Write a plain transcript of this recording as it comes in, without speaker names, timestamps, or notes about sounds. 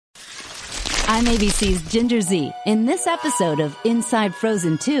I'm ABC's Ginger Z. In this episode of Inside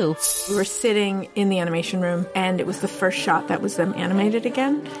Frozen 2, we were sitting in the animation room, and it was the first shot that was them animated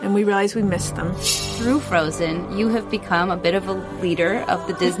again, and we realized we missed them. Through Frozen, you have become a bit of a leader of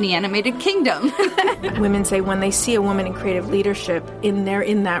the Disney animated kingdom. Women say when they see a woman in creative leadership in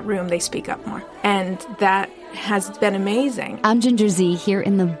that room, they speak up more. And that has been amazing. I'm Ginger Z here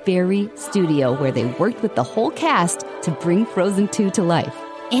in the very studio where they worked with the whole cast to bring Frozen 2 to life.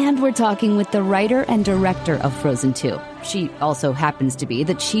 And we're talking with the writer and director of Frozen 2. She also happens to be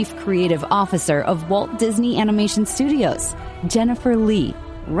the chief creative officer of Walt Disney Animation Studios, Jennifer Lee,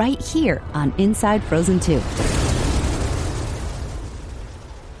 right here on Inside Frozen 2.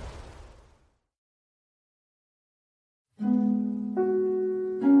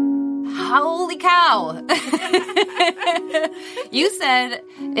 Holy cow! You said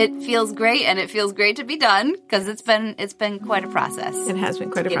it feels great, and it feels great to be done because it's been quite a process. It has been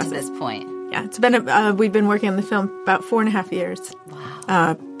quite a process to this point. Yeah, it's been we've been working on the film about 4.5 years.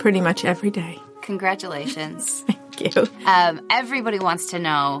 Wow! Pretty much every day. Congratulations! Thank you. Everybody wants to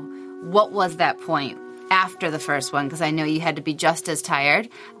know what was that point after the first one, because I know you had to be just as tired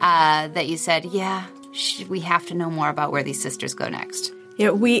that you said, "Yeah, we have to know more about where these sisters go next."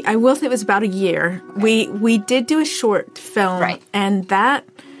 Yeah, I will say it was about a year. We did do a short film, right? And that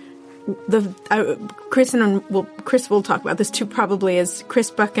Chris will talk about this too. Probably as Chris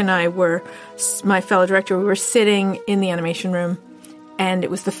Buck and I were my fellow director. We were sitting in the animation room, and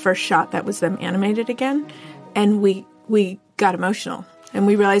it was the first shot that was them animated again, and we got emotional, and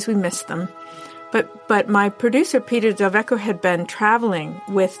we realized we missed them. But my producer Peter Delvecchio had been traveling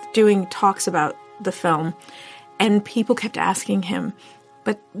doing talks about the film, and people kept asking him,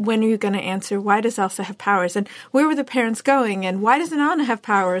 but when are you going to answer? Why does Elsa have powers? And where were the parents going? And why doesn't Anna have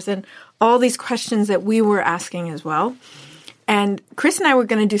powers? And all these questions that we were asking as well. And Chris and I were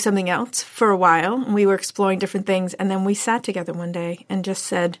going to do something else for a while. And we were exploring different things. And then we sat together one day and just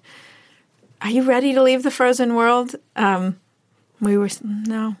said, are you ready to leave the frozen world? No,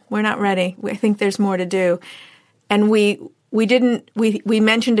 we're not ready. I think there's more to do. And we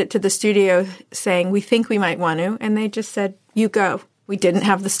mentioned it to the studio saying, we think we might want to. And they just said, you go. We didn't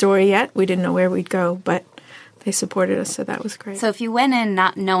have the story yet. We didn't know where we'd go, but they supported us, so that was great. So if you went in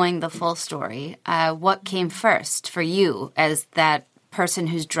not knowing the full story, what came first for you as that person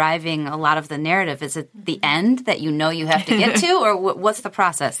who's driving a lot of the narrative? Is it the end that you know you have to get to, or what's the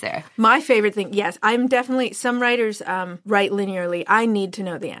process there? My favorite thing, yes, I'm definitely, some writers write linearly. I need to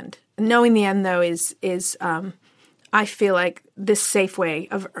know the end. Knowing the end, though, is I feel like this safe way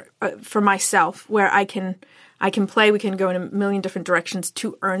of for myself where I can play, we can go in a million different directions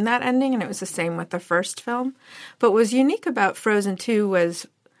to earn that ending, and it was the same with the first film. But what was unique about Frozen 2 was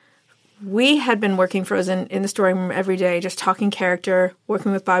we had been working Frozen in the story room every day, just talking character,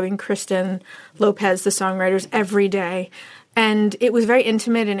 working with Bobby and Kristen Lopez, the songwriters, every day. And it was very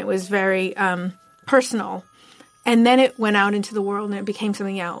intimate, and it was very personal. And then it went out into the world, and it became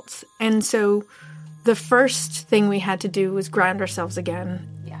something else. And so the first thing we had to do was ground ourselves again,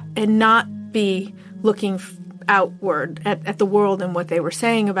 and not be looking outward at the world and what they were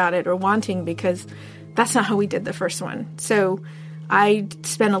saying about it or wanting, because that's not how we did the first one. So I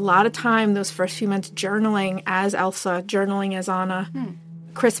spent a lot of time those first few months journaling as Elsa, journaling as Anna.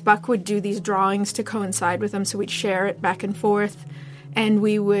 Chris Buck would do these drawings to coincide with them, so we'd share it back and forth. And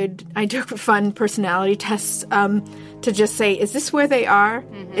I took fun personality tests to just say, is this where they are?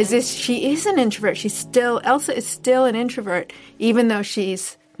 Mm-hmm. She is an introvert. Elsa is still an introvert, even though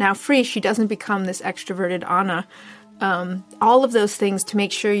she's now free. She doesn't become this extroverted Anna. All of those things to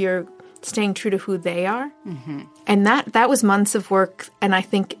make sure you're staying true to who they are. Mm-hmm. And that was months of work. And I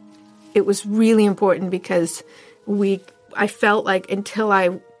think it was really important because I felt like until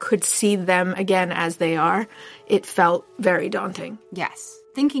I could see them again as they are, it felt very daunting. Yes.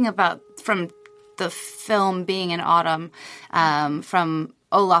 Thinking about from the film being in autumn, from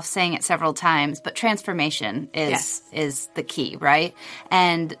Olaf saying it several times, but transformation is the key, right?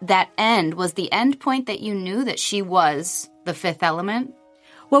 And that end, was the end point that you knew that she was the fifth element?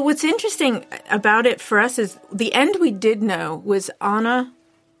 Well, what's interesting about it for us is the end we did know was Anna.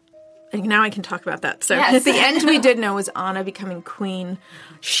 And now I can talk about that. So yes. The end we did know was Anna becoming queen.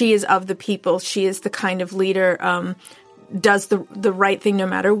 She is of the people. She is the kind of leader, does the right thing no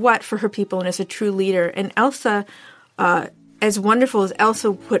matter what for her people, and is a true leader. And Elsa, as wonderful as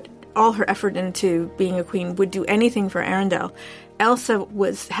Elsa put all her effort into being a queen, would do anything for Arendelle, Elsa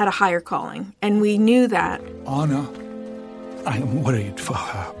had a higher calling, and we knew that. Anna, I am worried for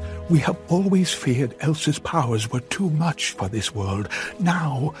her. We have always feared Elsa's powers were too much for this world.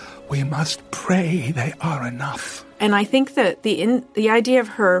 Now we must pray they are enough. And I think that the idea of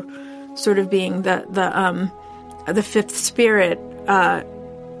her sort of being the fifth spirit,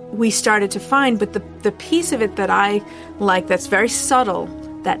 we started to find. But the piece of it that I like, that's very subtle,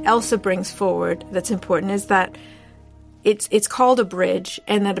 that Elsa brings forward, that's important, is that it's called a bridge,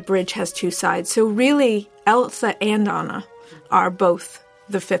 and that a bridge has two sides. So really, Elsa and Anna are both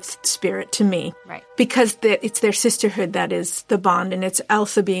the fifth spirit to me. Right. Because it's their sisterhood that is the bond, and it's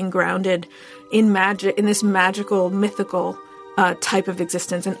Elsa being grounded in magic, in this magical, mythical type of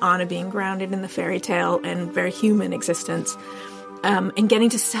existence, and Anna being grounded in the fairy tale and very human existence. And getting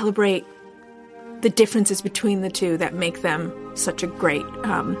to celebrate the differences between the two that make them such a great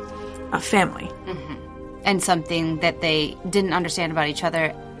family. Mm-hmm. And something that they didn't understand about each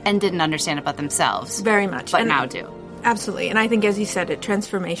other and didn't understand about themselves. Very much. But now do. Absolutely. And I think, as you said,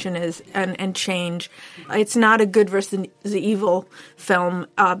 transformation is and change. It's not a good versus the evil film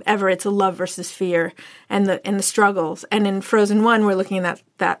ever. It's a love versus fear and the struggles. And in Frozen 1, we're looking at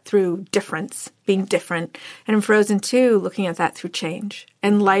that through difference, being different. And in Frozen 2, looking at that through change.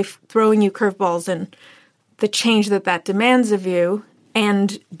 And life throwing you curveballs and the change that demands of you,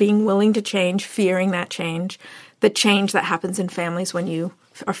 and being willing to change, fearing that change, the change that happens in families when you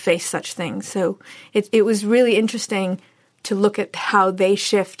or face such things. So it was really interesting to look at how they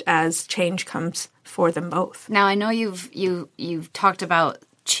shift as change comes for them both. Now, I know you've talked about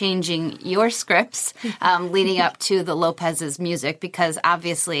changing your scripts leading up to the Lopez's music, because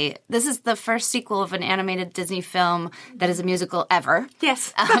obviously this is the first sequel of an animated Disney film that is a musical ever.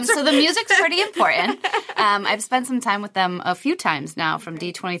 Yes. So the music's pretty important. I've spent some time with them a few times now, from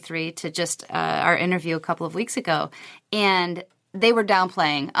D23 to just our interview a couple of weeks ago. And they were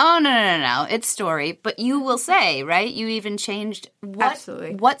downplaying, oh, no, it's story. But you will say, right, you even changed.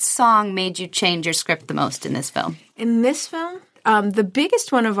 Absolutely. What song made you change your script the most in this film? In this film, the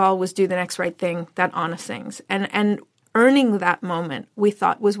biggest one of all was Do the Next Right Thing that Anna sings. And earning that moment, we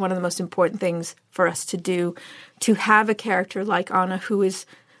thought, was one of the most important things for us to do, to have a character like Anna who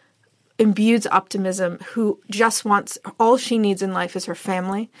imbues optimism, who just wants, all she needs in life is her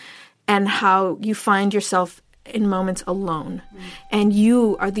family, and how you find yourself in moments alone, and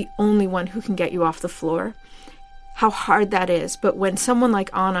you are the only one who can get you off the floor. How hard that is. But when someone like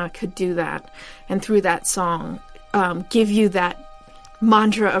Anna could do that, and through that song, give you that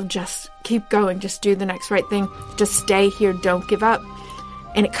mantra of just keep going, just do the next right thing, just stay here, don't give up,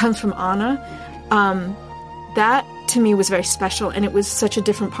 and it comes from Anna, that to me was very special, and it was such a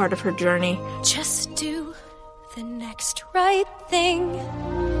different part of her journey. Just do the next right thing.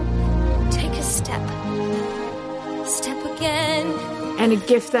 Take a step again. And a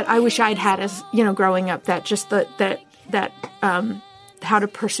gift that I wish I'd had as, growing up, that just that how to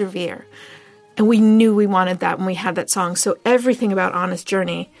persevere. And we knew we wanted that when we had that song. So everything about Anna's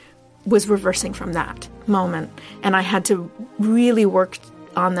journey was reversing from that moment. And I had to really work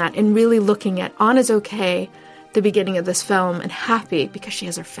on that, and really looking at Anna's okay, the beginning of this film, and happy because she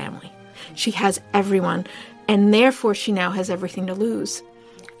has her family. She has everyone. And therefore she now has everything to lose.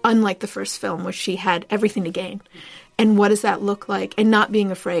 Unlike the first film, where she had everything to gain. And what does that look like? And not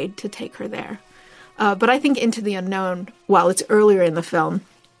being afraid to take her there. But I think Into the Unknown, while it's earlier in the film,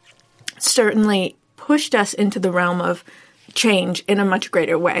 certainly pushed us into the realm of change in a much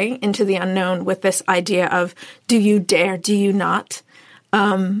greater way, into the unknown, with this idea of, do you dare, do you not?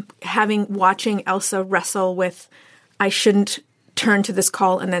 Watching Elsa wrestle with, I shouldn't turn to this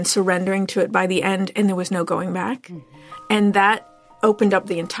call, and then surrendering to it by the end, and there was no going back. Mm-hmm. And that opened up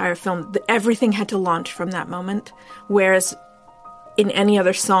the entire film. Everything had to launch from that moment, whereas in any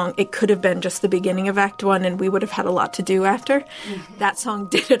other song, it could have been just the beginning of Act 1 and we would have had a lot to do after. Mm-hmm. That song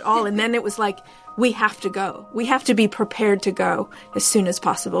did it all, and then it was like, we have to go. We have to be prepared to go as soon as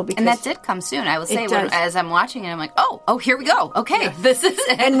possible. Because and that did come soon. I will say, as I'm watching it, I'm like, oh, here we go. Okay, yeah. This is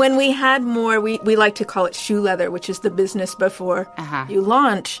it. And when we had more, we like to call it shoe leather, which is the business before you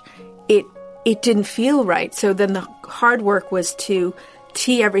launch, it didn't feel right. So then the hard work was to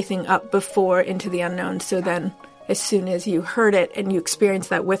tee everything up before Into the Unknown. So then as soon as you heard it and you experienced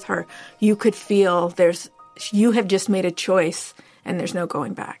that with her, you could feel you have just made a choice and there's no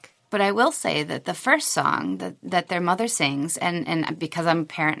going back. But I will say that the first song that their mother sings, and because I'm a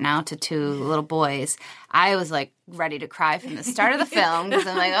parent now to two little boys, I was like ready to cry from the start of the film because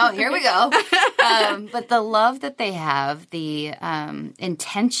I'm like, oh, here we go. But the love that they have, the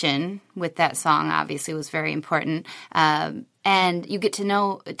intention with that song obviously was very important. And you get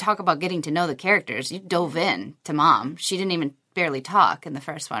to talk about getting to know the characters. You dove in to Mom. She didn't even barely talk in the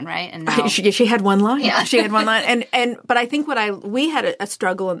first one, right? And now she had one line. Yeah. She had one line. But I think we had a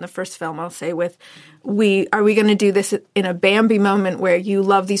struggle in the first film, I'll say, with are we going to do this in a Bambi moment where you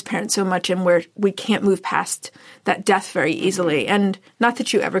love these parents so much and where we can't move past that death very easily? And not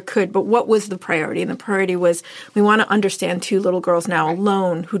that you ever could, but what was the priority? And the priority was we want to understand two little girls now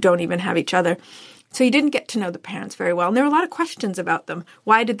alone who don't even have each other. So you didn't get to know the parents very well. And there were a lot of questions about them.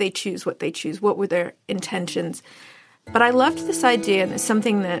 Why did they choose what they choose? What were their intentions? But I loved this idea, and it's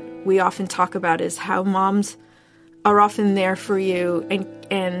something that we often talk about, is how moms are often there for you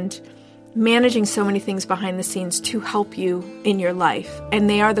and managing so many things behind the scenes to help you in your life. And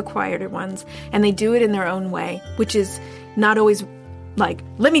they are the quieter ones, and they do it in their own way, which is not always like,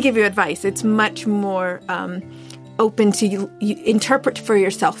 let me give you advice. It's much more open to you interpret for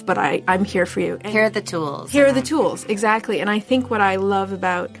yourself, but I'm here for you. And here are the tools. Here are the tools, exactly. And I think what I love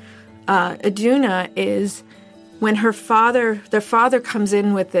about Aduna is when their father comes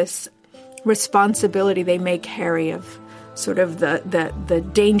in with this responsibility they may carry of sort of the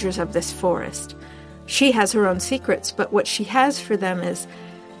dangers of this forest. She has her own secrets, but what she has for them is,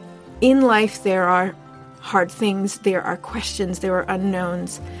 in life there are hard things, there are questions, there are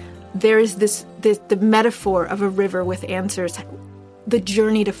unknowns. There is the metaphor of a river with answers, the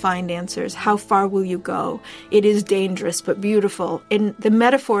journey to find answers. How far will you go? It is dangerous but beautiful. And the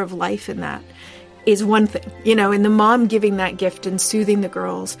metaphor of life in that is one thing, and the mom giving that gift and soothing the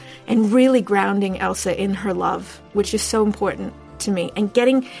girls and really grounding Elsa in her love, which is so important to me. And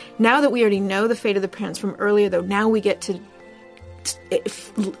now that we already know the fate of the parents from earlier, though, now we get to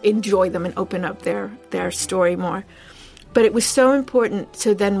enjoy them and open up their story more. But it was so important.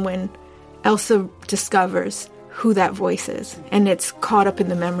 So then when Elsa discovers who that voice is, and it's caught up in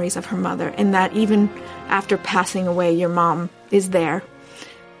the memories of her mother, and that even after passing away, your mom is there.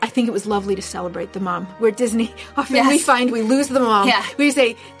 I think it was lovely to celebrate the mom. Where Disney, often we find we lose the mom. Yeah. We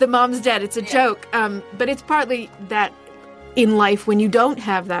say, the mom's dead. It's a joke. But it's partly that in life, when you don't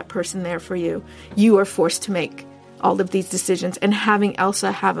have that person there for you, you are forced to make all of these decisions. And having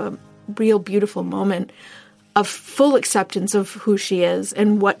Elsa have a real beautiful moment of full acceptance of who she is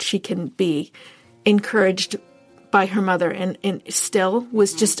and what she can be, encouraged by her mother, and still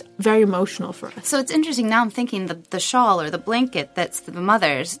was just very emotional for us. So it's interesting. Now I'm thinking the shawl or the blanket that's the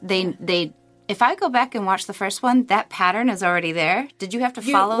mother's, they if I go back and watch the first one, that pattern is already there. Did you have to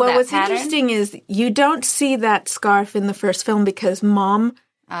follow that pattern? Well, what's interesting is you don't see that scarf in the first film because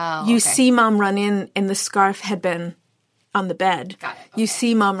you see mom run in and the scarf had been on the bed. Got it. Okay. You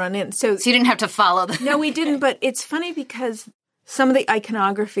see mom run in. So you didn't have to follow that. No, we didn't, but it's funny because some of the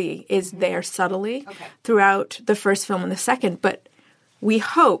iconography is there subtly throughout the first film and the second, but we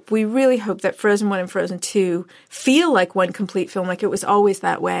really hope that Frozen 1 and Frozen 2 feel like one complete film, like it was always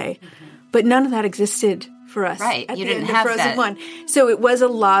that way. Mm-hmm. But none of that existed for us at you the didn't end have of Frozen that. 1. So it was a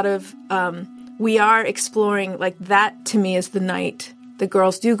lot of, we are exploring, like that to me is the night the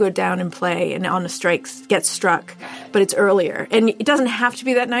girls do go down and play and on a get struck, but it's earlier. And it doesn't have to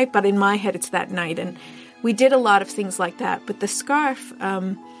be that night, but in my head it's that night. And we did a lot of things like that. But the scarf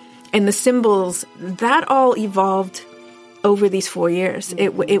and the symbols, that all evolved over these 4 years.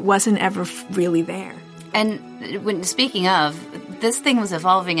 It wasn't ever really there. And speaking of, this thing was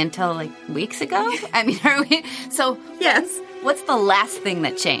evolving until like weeks ago? I mean, are we? So yes. What's the last thing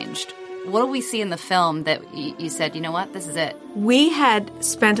that changed? What do we see in the film that you said, you know what, this is it? We had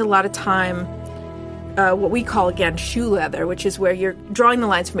spent a lot of time, what we call, again, shoe leather, which is where you're drawing the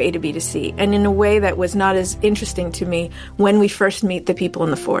lines from A to B to C, and in a way that was not as interesting to me when we first meet the people in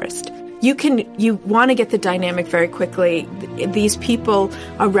the forest. You want to get the dynamic very quickly. These people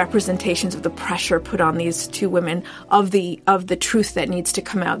are representations of the pressure put on these two women, of the truth that needs to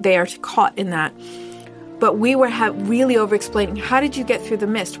come out. They are caught in that. But we were really over-explaining, how did you get through the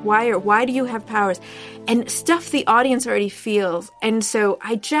mist? Why do you have powers? And stuff the audience already feels. And so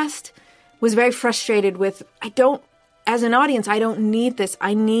I just was very frustrated with, as an audience, I don't need this.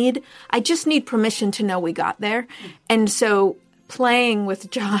 I just need permission to know we got there. And so playing with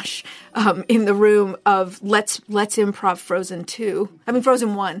Josh in the room of let's improv Frozen 1.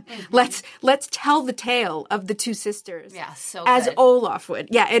 Mm-hmm. Let's tell the tale of the two sisters. Yeah, so as good. Olaf would.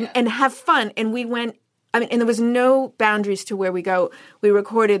 Yeah, and have fun. And we went, and there was no boundaries to where we go. We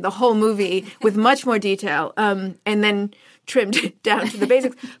recorded the whole movie with much more detail, and then trimmed it down to the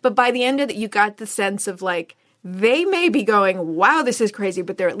basics. But by the end of it, you got the sense of like, they may be going, wow, this is crazy,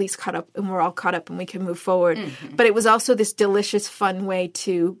 but they're at least caught up, and we're all caught up, and we can move forward. Mm-hmm. But it was also this delicious, fun way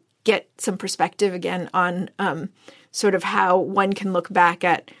to get some perspective again on sort of how one can look back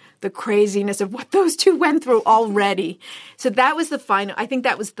at the craziness of what those two went through already. So that was the final. I think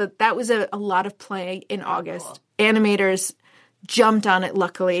that was a lot of play in August. Cool. Animators jumped on it,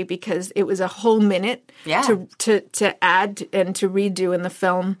 luckily, because it was a whole minute to add and to redo in the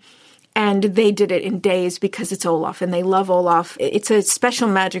film. And they did it in days because it's Olaf, and they love Olaf. It's a special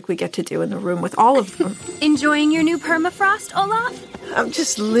magic we get to do in the room with all of them. Enjoying your new permafrost, Olaf? I'm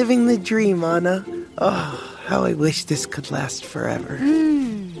just living the dream, Anna. Oh, how I wish this could last forever.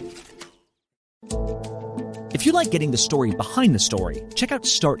 If you like getting the story behind the story, check out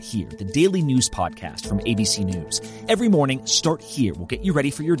Start Here, the daily news podcast from ABC News. Every morning, Start Here will get you ready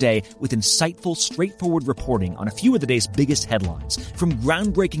for your day with insightful, straightforward reporting on a few of the day's biggest headlines. From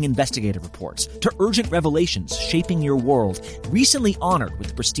groundbreaking investigative reports to urgent revelations shaping your world. Recently honored with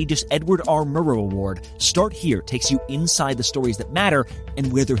the prestigious Edward R. Murrow Award, Start Here takes you inside the stories that matter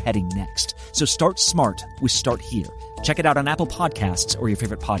and where they're heading next. So start smart with Start Here. Check it out on Apple Podcasts or your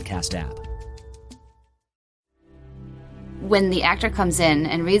favorite podcast app. When the actor comes in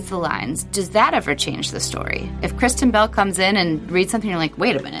and reads the lines, does that ever change the story? If Kristen Bell comes in and reads something, you're like,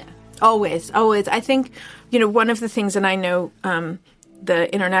 wait a minute. Always. I think, one of the things that I know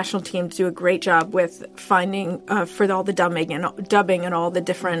the international teams do a great job with finding for all the dubbing and all the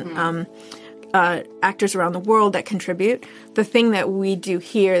different actors around the world that contribute. The thing that we do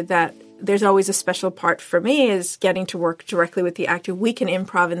here that there's always a special part for me is getting to work directly with the actor. We can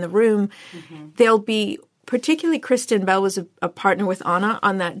improv in the room. There'll be... Particularly Kristen Bell was a partner with Anna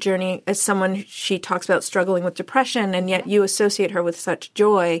on that journey as someone she talks about struggling with depression, and yet you associate her with such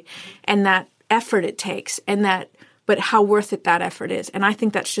joy and that effort it takes but how worth it that effort is. And I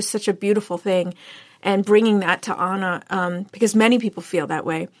think that's just such a beautiful thing, and bringing that to Anna because many people feel that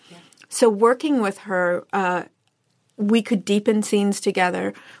way. Yeah. So working with her, we could deepen scenes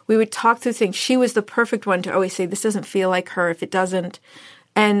together. We would talk through things. She was the perfect one to always say, this doesn't feel like her if it doesn't.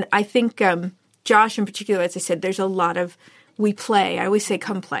 And I think... Josh in particular, as I said, there's a lot of, we play. I always say,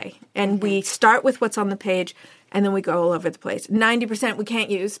 come play. And we start with what's on the page, and then we go all over the place. 90% we can't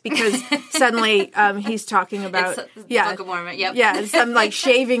use because suddenly he's talking about... It's Book of Mormon, yep. Yeah, some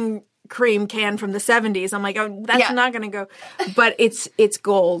shaving cream can from the 70s. I'm like, oh, that's not going to go. But it's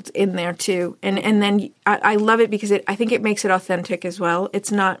gold in there, too. And then I love it because I think it makes it authentic as well.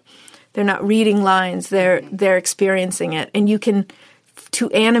 It's not... They're not reading lines. They're experiencing it. And you can... To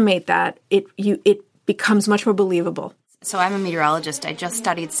animate that, it becomes much more believable. So I'm a meteorologist. I just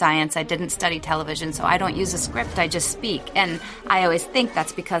studied science. I didn't study television, so I don't use a script. I just speak. And I always think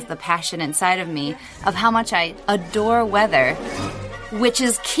that's because the passion inside of me of how much I adore weather, which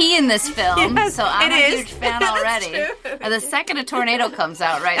is key in this film. Yes, so I'm a huge fan already. The second a tornado comes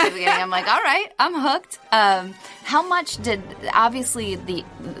out right at the beginning, I'm like, all right, I'm hooked. How much did, obviously,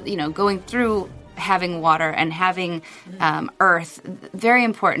 going through having water and having earth, very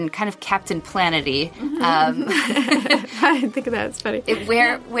important, kind of Captain Planet-y. I think of that, it's funny.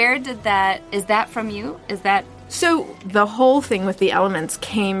 Where did that, is that from you? Is that... So the whole thing with the elements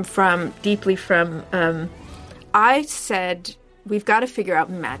came deeply from, I said, we've got to figure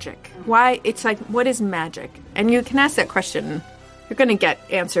out magic. Why, it's like, what is magic? And you can ask that question. You're going to get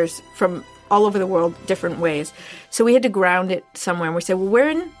answers from all over the world, different ways. So we had to ground it somewhere, and we said,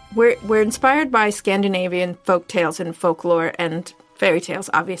 well, we're inspired by Scandinavian folk tales and folklore and fairy tales,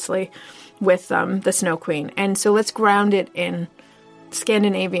 obviously, with the Snow Queen. And so let's ground it in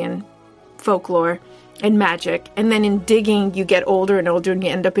Scandinavian folklore and magic. And then in digging, you get older and older, and you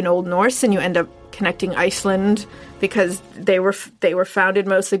end up in Old Norse, and you end up connecting Iceland because they were founded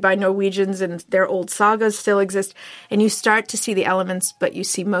mostly by Norwegians, and their old sagas still exist. And you start to see the elements, but you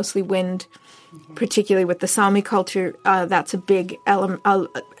see mostly wind, particularly with the Sami culture. That's a big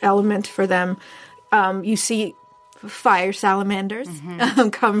element for them. You see fire salamanders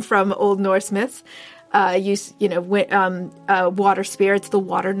come from Old Norse myths. Water spirits. The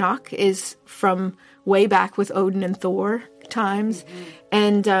water knock is from way back with Odin and Thor times,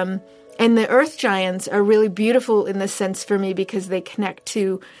 and the earth giants are really beautiful in this sense for me because they connect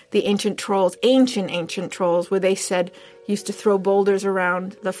to the ancient trolls, ancient trolls, where they said used to throw boulders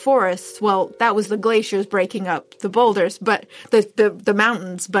around the forests. Well, that was the glaciers breaking up the boulders, but the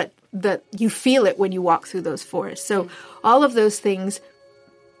mountains, but you feel it when you walk through those forests. So all of those things,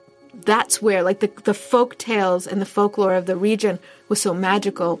 that's where the folk tales and the folklore of the region was so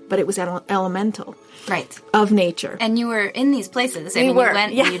magical, but it was elemental. Right. Of nature. And you were in these places. You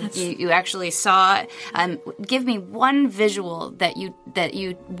went, yes. you actually saw, give me one visual that you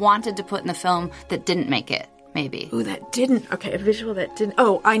wanted to put in the film that didn't make it, maybe. Ooh, that didn't, okay, a visual that didn't,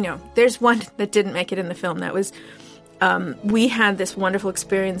 oh, I know. There's one that didn't make it in the film. That was, we had this wonderful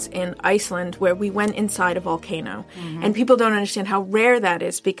experience in Iceland where we went inside a volcano. And people don't understand how rare that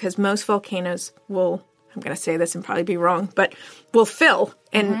is because most volcanoes will I'm going to say this and probably be wrong, but will fill.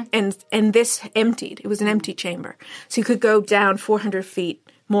 And this emptied. It was an empty chamber. So you could go down 400 feet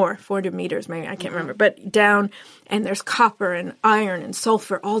more, 400 meters maybe, I can't remember, but down, and there's copper and iron and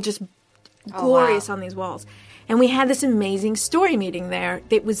sulfur all just glorious on these walls. And we had this amazing story meeting there.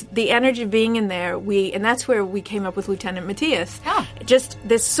 It was the energy of being in there. And that's where we came up with Lieutenant Matthias. Oh. Just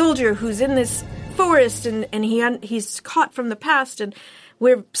this soldier who's in this forest, and he's caught from the past, and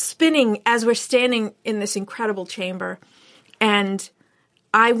we're spinning as we're standing in this incredible chamber. And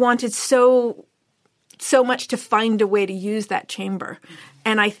I wanted so much to find a way to use that chamber.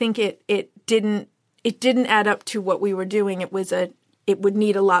 And I think it didn't add up to what we were doing. It would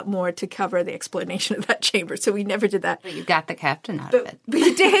need a lot more to cover the explanation of that chamber. So we never did that. But you got the captain out of it.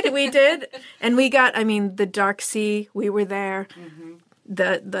 We did. And we got, the Dark Sea, we were there. Mm-hmm.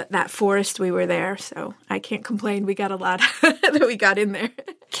 That forest, we were there. So I can't complain. We got a lot that we got in there.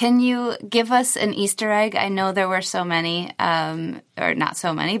 Can you give us an Easter egg? I know there were so many, or not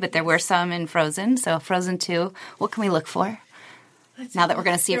so many, but there were some in Frozen. So Frozen 2, what can we look for? Now that we're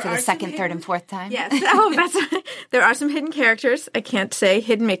going to see it for the second, third, and fourth time. Yes. There are some hidden characters. I can't say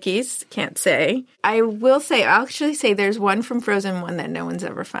hidden Mickeys. Can't say. I'll actually say there's one from Frozen 1 that no one's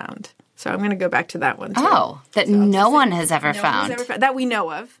ever found. So I'm going to go back to that one, too. Oh, that so no one has ever found. That we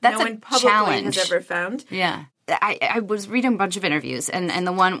know of. That's no one a publicly challenge. has ever found. Yeah. I was reading a bunch of interviews, and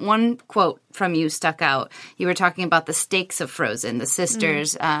the one quote from you stuck out. You were talking about the stakes of Frozen, the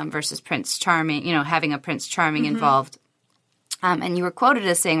sisters versus Prince Charming, having a Prince Charming involved. And you were quoted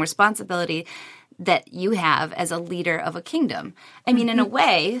as saying responsibility that you have as a leader of a kingdom. I mean, in a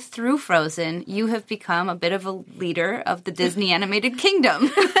way, through Frozen, you have become a bit of a leader of the Disney animated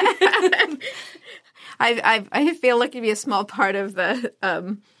kingdom. I feel lucky to be a small part of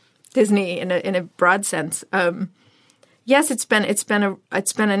the Disney in a broad sense. Yes, it's been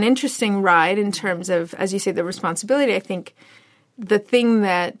an interesting ride in terms of, as you say, the responsibility. I think the thing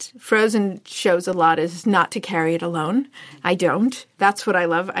that Frozen shows a lot is not to carry it alone. I don't. That's what I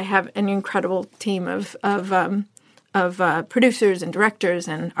love. I have an incredible team of producers and directors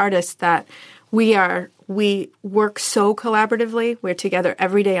and artists that we work so collaboratively. We're together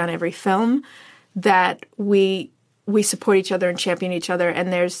every day on every film that we support each other and champion each other.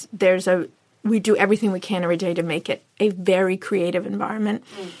 And we do everything we can every day to make it a very creative environment.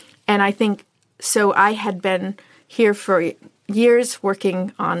 And I think so. I had been here for years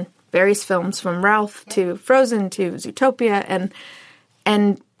working on various films from Ralph to Frozen to Zootopia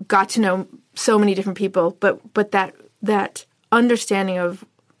and got to know so many different people, but that understanding of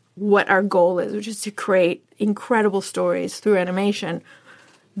what our goal is, which is to create incredible stories through animation,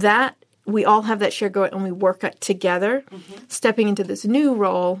 that we all have that shared goal and we work together. Stepping into this new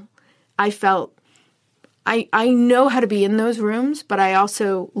role, I felt I know how to be in those rooms, but I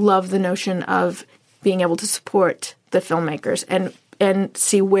also love the notion of being able to support the filmmakers and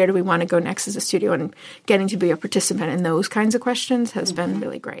see where do we want to go next as a studio, and getting to be a participant in those kinds of questions has been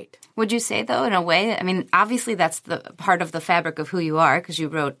really great. Would you say, though, in a way, obviously that's the part of the fabric of who you are because you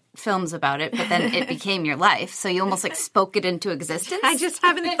wrote films about it, but then it became your life. So you almost spoke it into existence? I just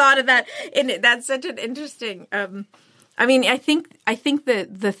haven't thought of that. That's such an interesting... I think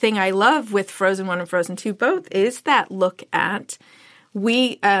the thing I love with Frozen 1 and Frozen 2 both is that look at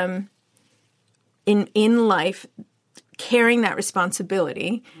in life, carrying that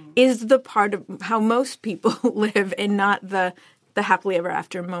responsibility is the part of how most people live, and not the happily ever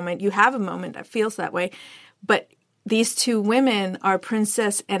after moment. You have a moment that feels that way, but these two women are a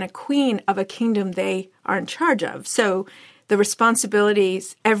princess and a queen of a kingdom they are in charge of. So the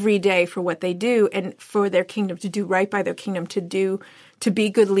responsibilities every day for what they do and for their kingdom, to do right by their kingdom, to be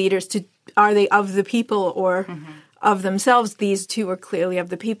good leaders, are they of the people or of themselves? These two are clearly of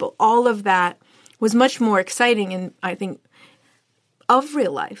the people. All of that was much more exciting, and I think of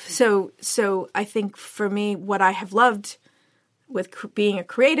real life. So I think for me, what I have loved with being a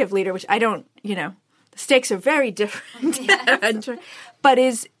creative leader, which I don't, the stakes are very different, but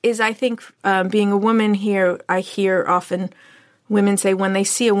is I think being a woman here, I hear often women say when they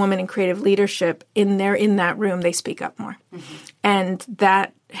see a woman in creative leadership, they're in that room, they speak up more, and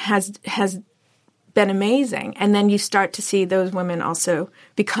that has been amazing. And then you start to see those women also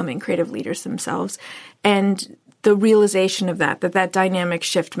becoming creative leaders themselves. And the realization of that dynamic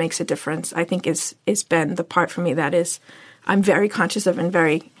shift makes a difference, I think is been the part for me that is I'm very conscious of and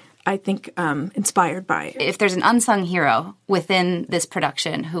very, I think, inspired by. If there's an unsung hero within this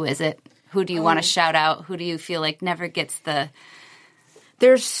production, who is it? Who do you want to shout out? Who do you feel like never gets the...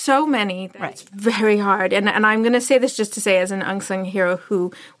 There's so many that's very hard. And I'm going to say this just to say, as an unsung hero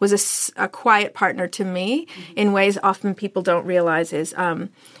who was a quiet partner to me in ways often people don't realize, is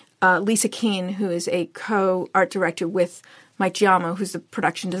Lisa Keene, who is a co-art director with Mike Giamo, who's the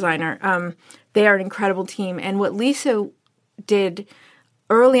production designer. They are an incredible team. And what Lisa did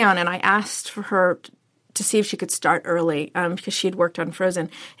early on, and I asked for her to see if she could start early because she had worked on Frozen,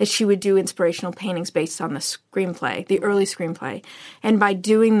 is she would do inspirational paintings based on the screenplay, the early screenplay. And by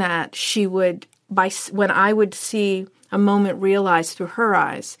doing that, she would, when I would see a moment realized through her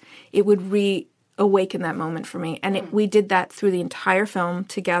eyes, it would reawaken that moment for me. And we did that through the entire film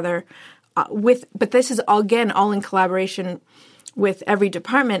together but this is, again, all in collaboration with every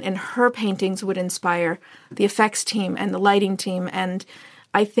department, and her paintings would inspire the effects team and the lighting team. And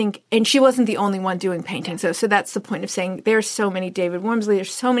I think, and she wasn't the only one doing paintings. So that's the point of saying there's so many David Wormsley,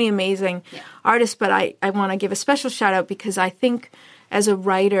 there's so many amazing artists, but I want to give a special shout out because I think as a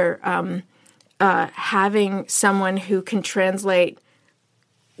writer, having someone who can translate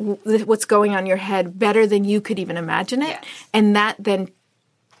what's going on in your head better than you could even imagine it, and that then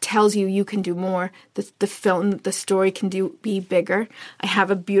tells you can do more. The film, the story can be bigger. I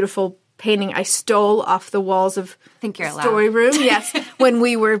have a beautiful painting I stole off the walls of the story room. Yes, when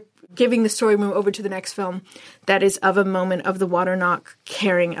we were giving the story room over to the next film, that is of a moment of the water knock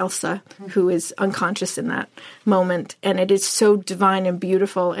carrying Elsa, who is unconscious in that moment, and it is so divine and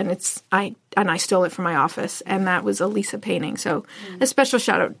beautiful. And I stole it from my office, and that was a Lisa painting. So a special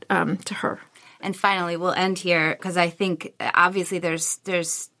shout out to her. And finally, we'll end here because I think obviously there's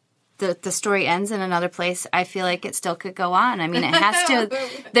the story ends in another place. I feel like it still could go on. I mean, it has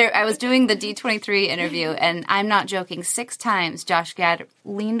to. I was doing the D23 interview, and I'm not joking. 6 times Josh Gad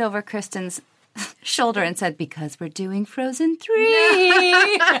leaned over Kristen's shoulder and said, "Because we're doing Frozen 3."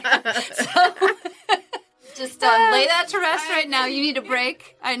 So just lay that to rest right now. You need a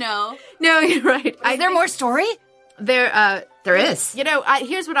break. I know. No, you're right. Is there more story? There is. You know,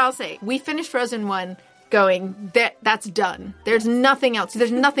 here's what I'll say. We finished Frozen 1 going, that's done. There's nothing else.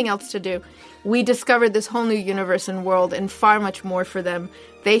 There's nothing else to do. We discovered this whole new universe and world and far much more for them.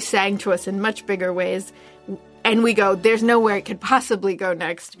 They sang to us in much bigger ways. And we go, there's nowhere it could possibly go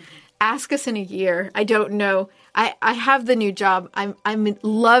next. Ask us in a year. I don't know. I have the new job. I'm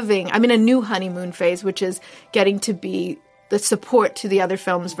in a new honeymoon phase, which is getting to be the support to the other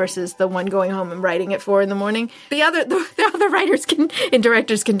films versus the one going home and writing at 4 a.m. The other writers and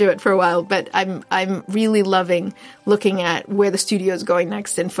directors can do it for a while, but I'm really loving looking at where the studio is going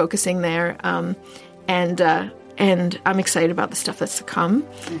next and focusing there. And I'm excited about the stuff that's to come.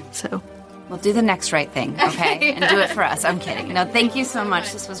 So we'll do the next right thing, okay? And do it for us. I'm kidding. No, thank you so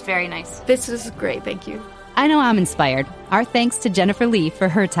much. This was very nice. This was great. Thank you. I know I'm inspired. Our thanks to Jennifer Lee for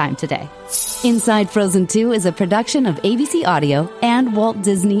her time today. Inside Frozen 2 is a production of ABC Audio and Walt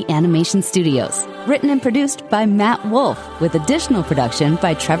Disney Animation Studios. Written and produced by Matt Wolf, with additional production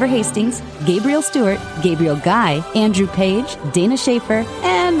by Trevor Hastings, Gabriel Stewart, Gabriel Guy, Andrew Page, Dana Schaefer,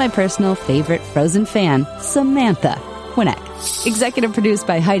 and my personal favorite Frozen fan, Samantha Winnick. Executive produced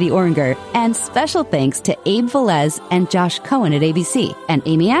by Heidi Oringer, and special thanks to Abe Velez and Josh Cohen at ABC, and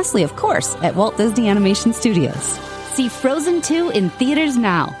Amy Astley, of course, at Walt Disney Animation Studios. See Frozen 2 in theaters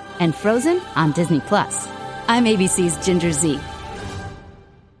now, and Frozen on Disney+. I'm ABC's Ginger Z.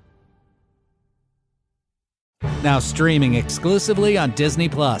 Now streaming exclusively on Disney+.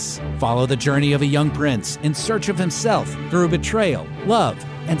 Follow the journey of a young prince in search of himself through betrayal, love,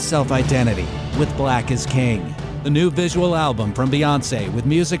 and self-identity with Black is King. The new visual album from Beyoncé with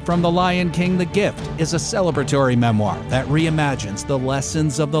music from The Lion King, The Gift, is a celebratory memoir that reimagines the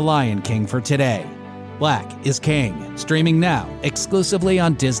lessons of The Lion King for today. Black is King, streaming now exclusively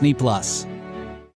on Disney+.